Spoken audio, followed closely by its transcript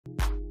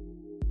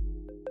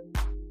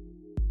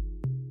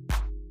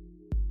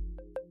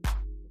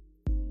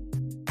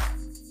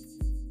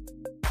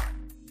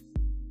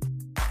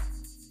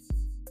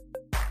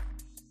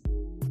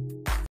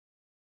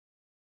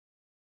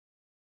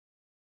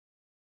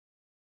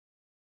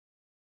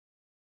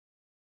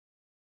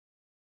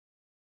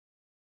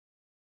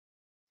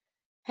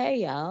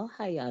Hey y'all,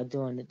 how y'all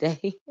doing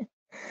today?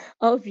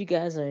 Hope you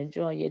guys are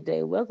enjoying your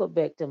day. Welcome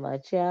back to my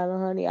channel,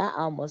 honey. I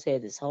almost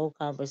had this whole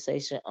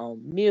conversation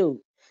on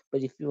mute,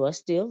 but if you are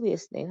still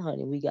listening,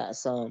 honey, we got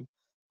some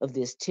of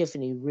this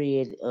Tiffany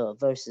Red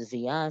versus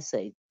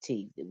Beyonce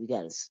tea that we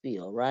got to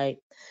spill, right?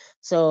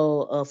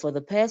 So, for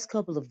the past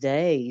couple of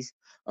days,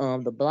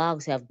 the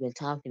blogs have been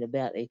talking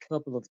about a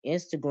couple of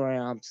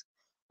Instagrams,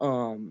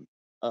 um,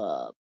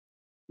 uh,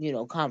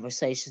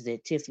 conversations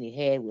that Tiffany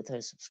had with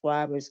her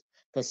subscribers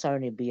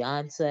concerning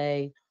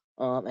Beyonce,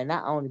 and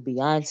not only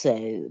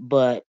Beyonce,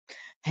 but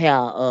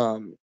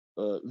how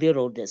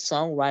little the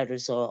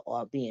songwriters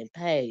are being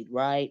paid,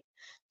 right?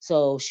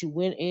 So she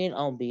went in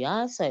on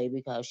Beyonce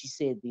because she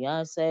said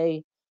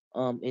Beyonce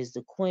is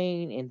the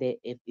queen, and that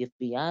if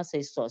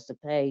Beyonce starts to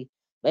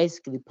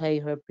basically pay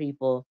her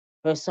people,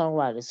 her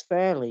songwriters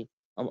fairly,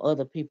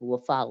 other people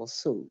will follow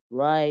suit,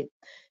 right?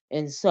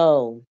 And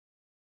so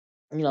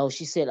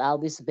she said all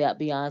this about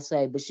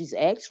Beyonce, but she's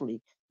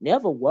actually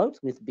never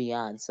worked with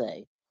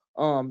Beyonce.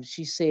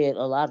 She said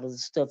a lot of the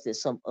stuff that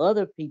some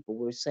other people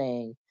were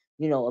saying,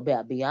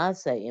 about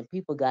Beyonce, and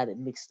people got it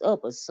mixed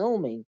up,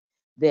 assuming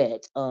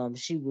that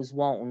she was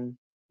wanting,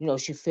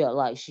 she felt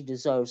like she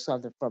deserved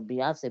something from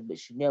Beyonce, but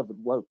she never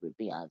worked with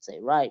Beyonce,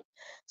 right?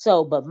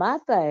 So, but my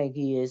thing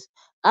is,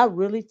 I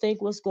really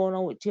think what's going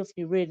on with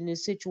Tiffany Red in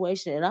this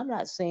situation, and I'm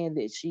not saying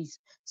that she's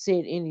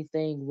said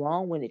anything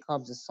wrong when it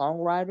comes to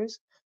songwriters,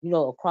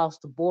 across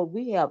the board.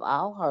 We have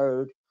all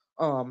heard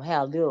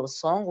how little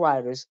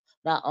songwriters,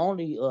 not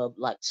only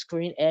like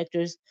screen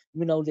actors,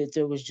 that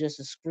there was just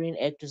a Screen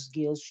Actors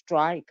Guild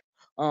strike.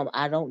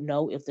 I don't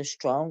know if if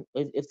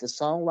the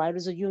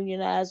songwriters are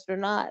unionized or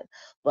not,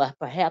 but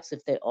perhaps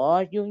if they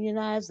are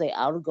unionized, they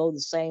ought to go the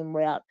same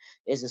route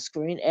as the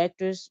screen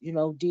actors,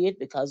 did,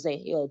 because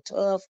they held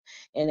tough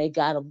and they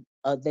got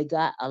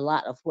a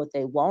lot of what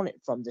they wanted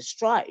from the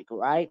strike,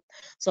 right?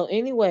 So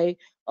anyway,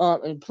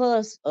 and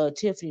plus,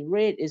 Tiffany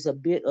Red is a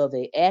bit of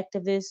a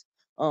activist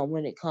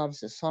when it comes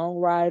to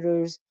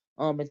songwriters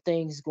and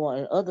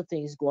other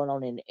things going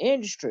on in the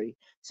industry.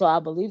 So I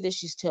believe that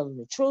she's telling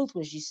the truth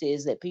when she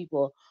says that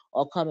people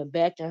are coming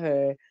back to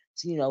her,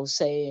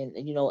 saying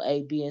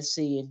A, B, and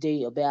C and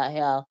D about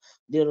how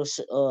little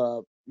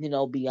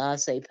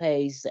Beyonce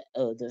pays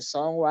the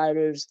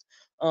songwriters,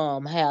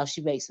 how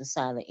she makes them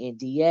sign an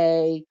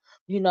NDA.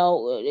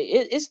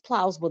 It's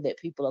plausible that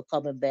people are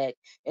coming back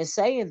and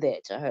saying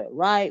that to her,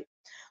 right?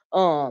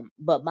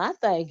 But my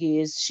thing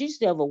is, she's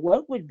never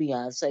worked with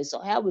Beyonce, so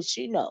how would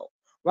she know,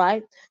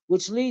 right?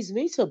 Which leads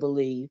me to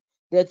believe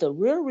that the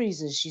real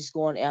reason she's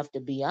going after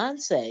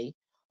Beyonce,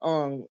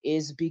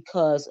 is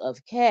because of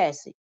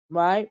Cassie,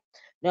 right?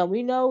 Now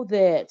we know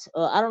that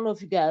I don't know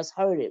if you guys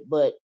heard it,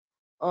 but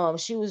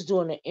she was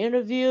doing an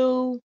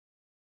interview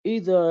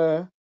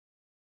either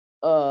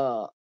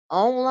uh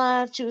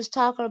online, she was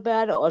talking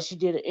about it, or she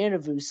did an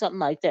interview, something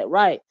like that,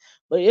 right?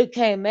 But it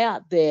came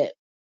out that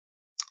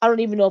I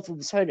don't even know if it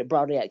was her that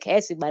brought it out.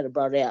 Cassie might have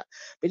brought it out,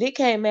 but it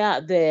came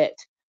out that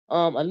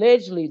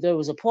allegedly there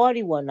was a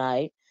party one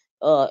night,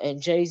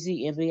 and Jay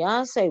Z and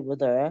Beyonce were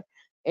there,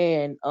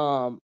 and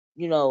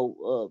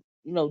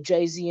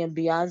Jay Z and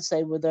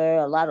Beyonce were there.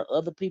 A lot of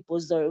other people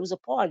was there. It was a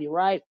party,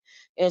 right?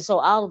 And so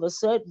all of a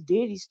sudden,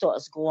 Diddy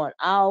starts going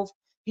off.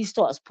 He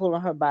starts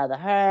pulling her by the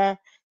hair,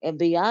 and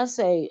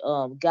Beyonce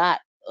got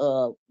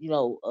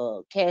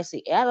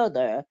Cassie out of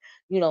there,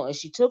 and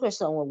she took her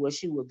somewhere where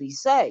she would be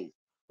safe,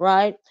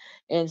 right?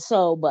 And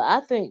so, but I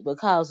think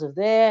because of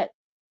that,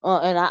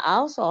 and I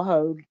also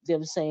heard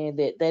them saying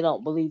that they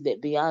don't believe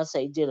that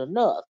Beyonce did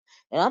enough.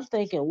 And I'm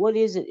thinking, what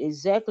is it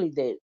exactly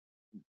that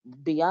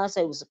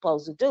Beyonce was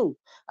supposed to do?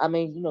 I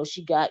mean,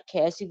 she got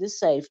Cassie to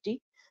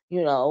safety,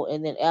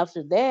 and then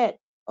after that,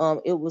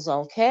 it was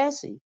on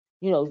Cassie,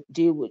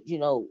 did what,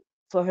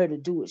 for her to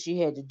do what she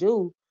had to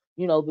do,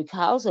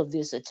 because of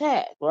this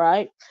attack,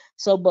 right?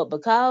 So, but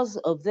because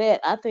of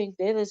that, I think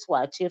that is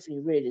why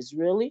Tiffany Red is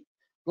really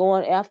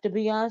going after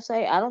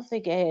Beyonce. I don't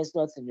think it has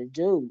nothing to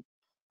do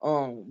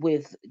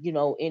with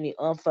any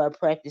unfair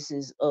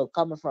practices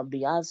coming from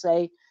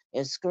Beyonce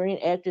and screen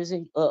actors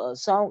and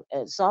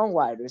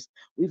songwriters.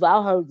 We've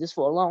all heard this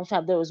for a long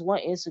time. There was one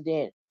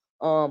incident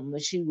when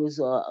she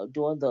was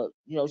doing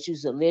she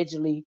was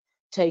allegedly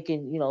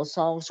taking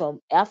songs from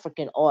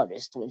African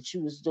artists when she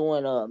was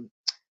doing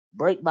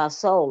Break My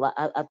Soul.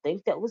 I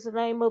think that was the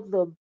name of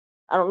the.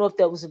 I don't know if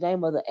that was the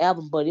name of the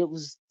album, but it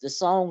was the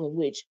song in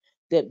which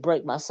that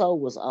Break My Soul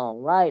was on,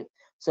 right?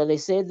 So they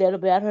said that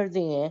about her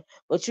then.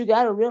 But you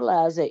got to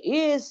realize that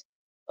is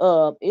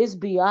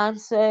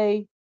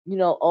Beyonce,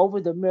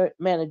 over the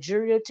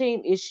managerial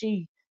team? Is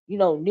she,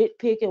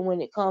 nitpicking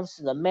when it comes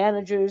to the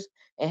managers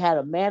and how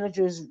the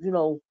managers,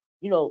 do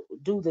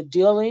the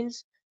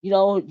dealings?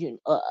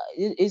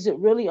 Is it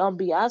really on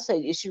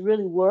Beyonce? Is she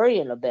really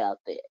worrying about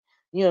that?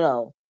 You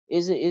know,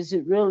 is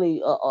it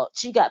really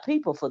she got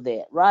people for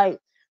that, right?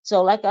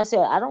 So like I said,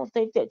 I don't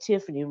think that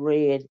Tiffany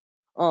Red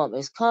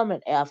is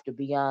coming after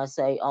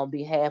Beyonce on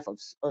behalf of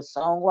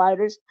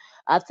songwriters.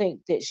 I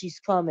think that she's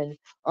coming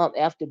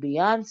after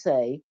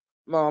Beyonce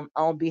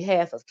on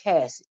behalf of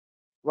Cassie.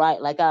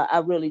 right? Like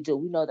I really do.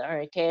 We know that her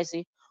and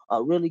Cassie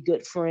are really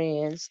good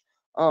friends.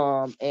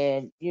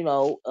 And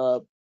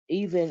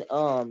even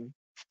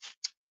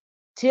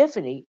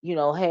Tiffany,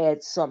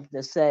 had something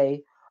to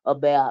say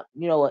about,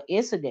 an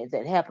incident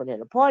that happened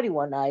at a party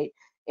one night.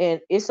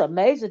 And it's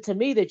amazing to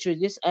me that you're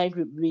this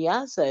angry with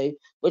Beyonce,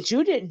 but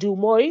you didn't do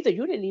more either.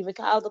 You didn't even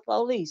call the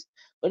police.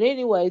 But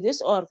anyway,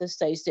 this article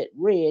states that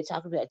Red,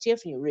 talking about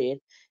Tiffany Red,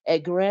 a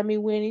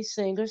Grammy winning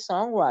singer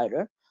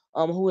songwriter,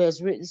 who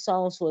has written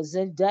songs for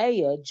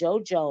Zendaya, Joe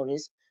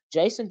Jonas,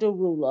 Jason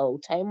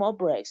Derulo, Tamar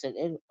Braxton,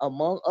 and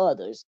among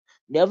others.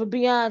 Never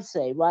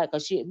Beyonce, right?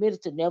 Because she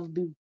admitted to never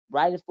be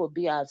writing for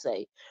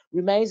Beyonce,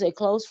 remains a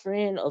close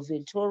friend of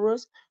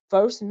Ventura's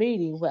first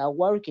meeting while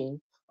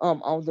working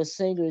on the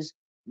singer's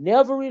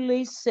never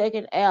released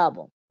second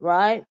album,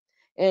 right?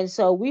 And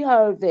so we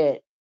heard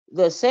that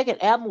the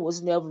second album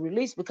was never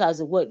released because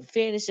it wasn't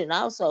finished, and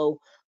also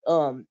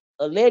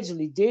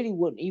allegedly Diddy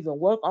wouldn't even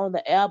work on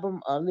the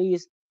album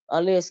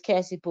unless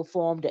Cassie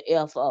performed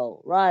the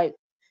FO, right?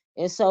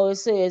 And so it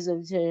says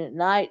the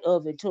night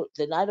of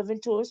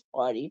Ventura's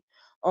party,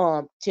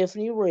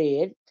 Tiffany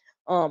Red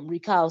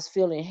recalls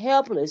feeling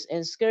helpless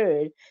and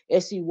scared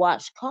as he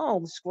watched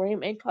Combs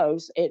scream and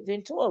curse at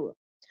Ventura.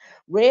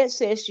 Red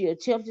says she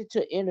attempted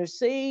to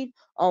intercede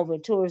on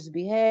Ventura's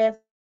behalf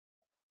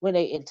when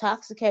a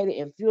intoxicated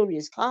and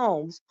furious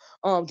Combs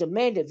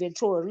demanded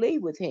Ventura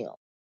leave with him.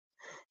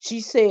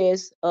 She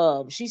says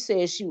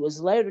she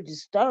was later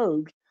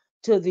disturbed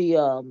to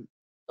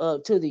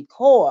the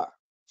core.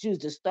 She was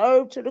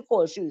disturbed to the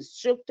core. She was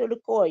shook to the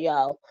core,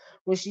 y'all,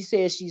 when she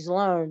says she's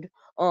learned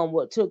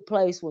what took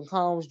place when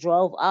Combs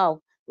drove off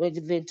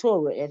with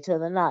Ventura into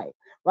the night.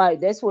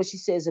 Right, that's what she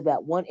says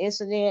about one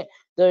incident.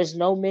 There's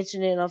no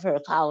mentioning of her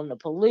calling the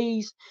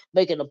police,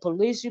 making a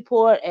police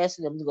report,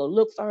 asking them to go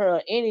look for her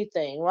or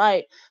anything,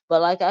 right? But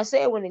like I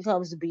said, when it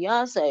comes to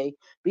Beyonce,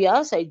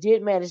 Beyonce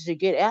did manage to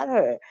get at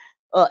her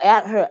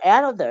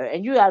out of there.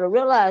 And you got to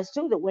realize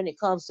too that when it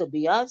comes to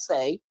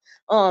Beyonce,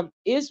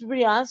 is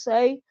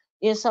Beyonce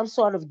in some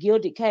sort of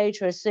gilded cage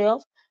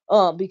herself?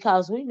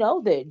 Because we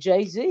know that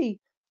Jay Z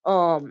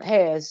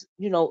has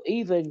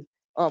even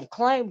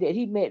claimed that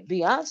he met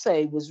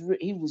Beyonce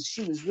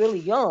she was really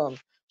young.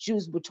 She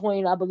was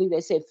between, I believe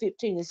they said,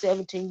 15 and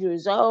 17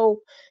 years old,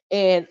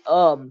 and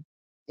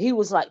he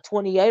was like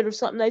 28 or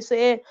something, they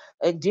said,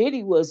 and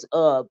Diddy was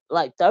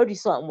like 30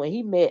 something when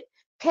he met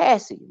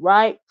Cassie,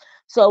 right?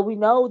 So we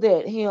know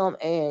that him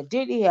and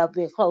Diddy have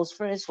been close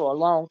friends for a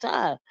long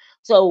time.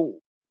 So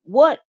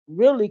what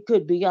really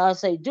could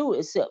Beyonce do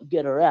except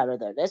get her out of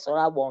there? That's what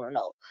I want to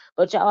know.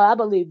 But y'all, I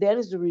believe that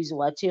is the reason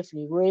why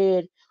Tiffany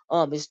Red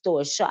is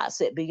throwing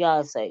shots at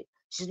Beyonce.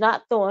 She's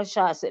not throwing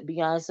shots at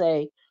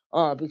Beyonce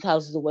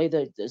because of the way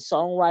that the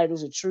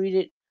songwriters are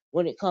treated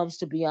when it comes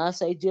to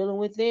Beyonce dealing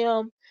with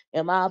them.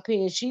 In my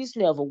opinion, she's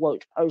never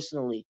worked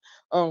personally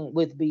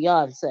with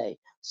Beyonce.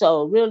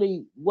 So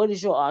really, what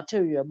is your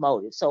ulterior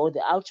motive? So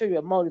the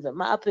ulterior motive, in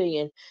my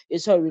opinion,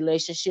 is her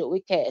relationship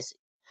with Cassie.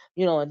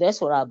 And that's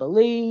what I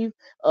believe.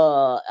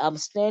 I'm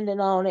standing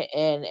on it,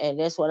 and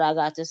that's what I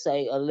got to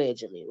say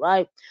allegedly,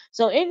 right?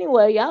 So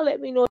anyway, y'all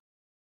let me know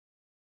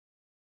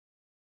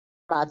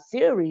my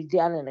theory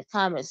down in the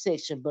comment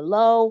section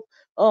below.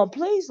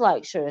 Please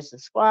like, share, and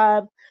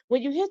subscribe.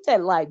 When you hit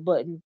that like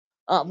button,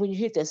 when you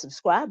hit that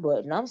subscribe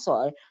button, I'm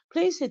sorry,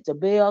 please hit the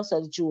bell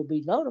so that you will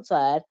be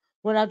notified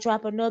when I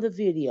drop another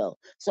video.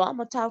 So I'm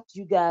gonna talk to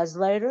you guys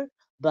later.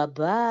 Bye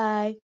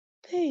bye.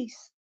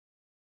 Peace.